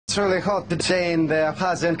It's really hot today in the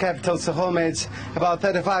Abkhazian capital Sukhumi. It's about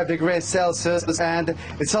 35 degrees Celsius, and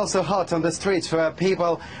it's also hot on the streets where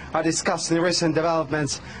people are discussing recent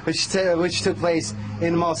developments which took place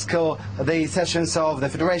in Moscow, the sessions of the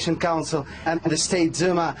Federation Council and the State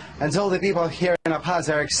Duma, and all the people here in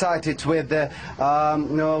Abkhazia are excited with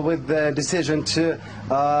the decision to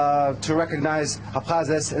recognize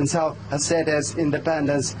Abkhazia and South Ossetia's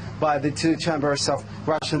independence by the two chambers of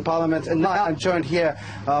Russian Parliament. And now I'm joined here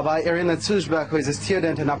by Irina Tsuzhba, who is a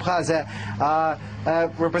student in Abkhazia,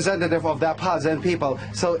 representative of the Abkhazian people.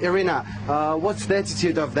 So, Irina, what's the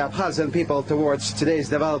attitude of the Abkhazian people towards today's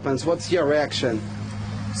developments? What's your reaction?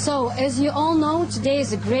 So, as you all know, today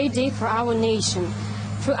is a great day for our nation.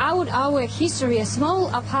 Throughout our history, a small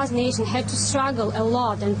Abkhaz nation had to struggle a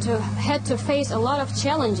lot and had to face a lot of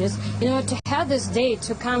challenges in order to have this day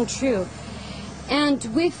to come true. And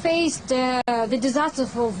we faced the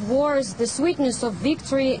disasters of wars, the sweetness of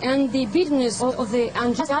victory, and the bitterness of the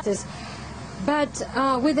injustice. But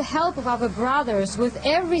with the help of our brothers, with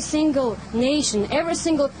every single nation, every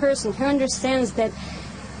single person who understands that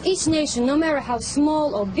each nation, no matter how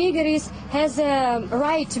small or big it is, has a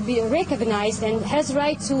right to be recognized and has a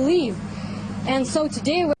right to live. And so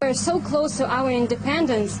today we're so close to our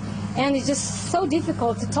independence, and it's just so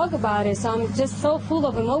difficult to talk about it. So I'm just so full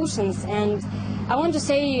of emotions, and I want to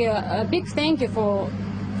say a big thank you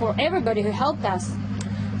for everybody who helped us.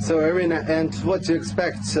 So, Irina, and what do you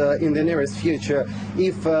expect in the nearest future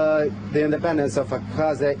if the independence of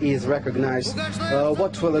Abkhazia is recognized?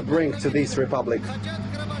 What will it bring to this republic?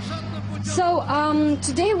 So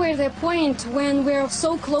today we're at the point when we're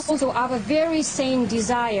so close to our very same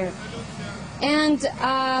desire. And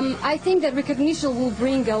I think that recognition will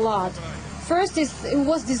bring a lot. First, it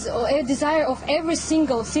was a desire of every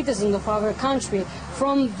single citizen of our country,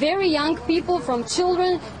 from very young people, from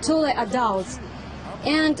children to the adults.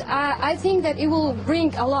 And I think that it will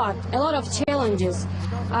bring a lot of challenges.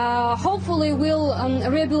 Hopefully we'll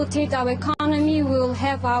rehabilitate our economy, we'll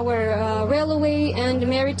have our railway and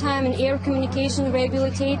maritime and air communication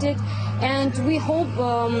rehabilitated, and we hope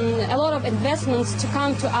a lot of investments to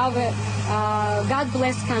come to our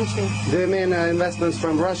God-blessed country. Do you mean investments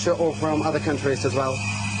from Russia or from other countries as well?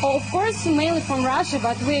 Of course, mainly from Russia,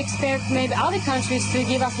 but we expect maybe other countries to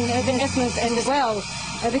give us investments as well.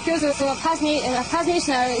 Because Abkhaz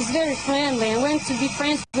nation is very friendly and wants to be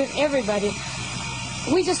friends with everybody.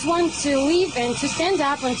 We just want to live and to stand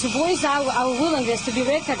up and to voice our willingness to be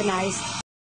recognized.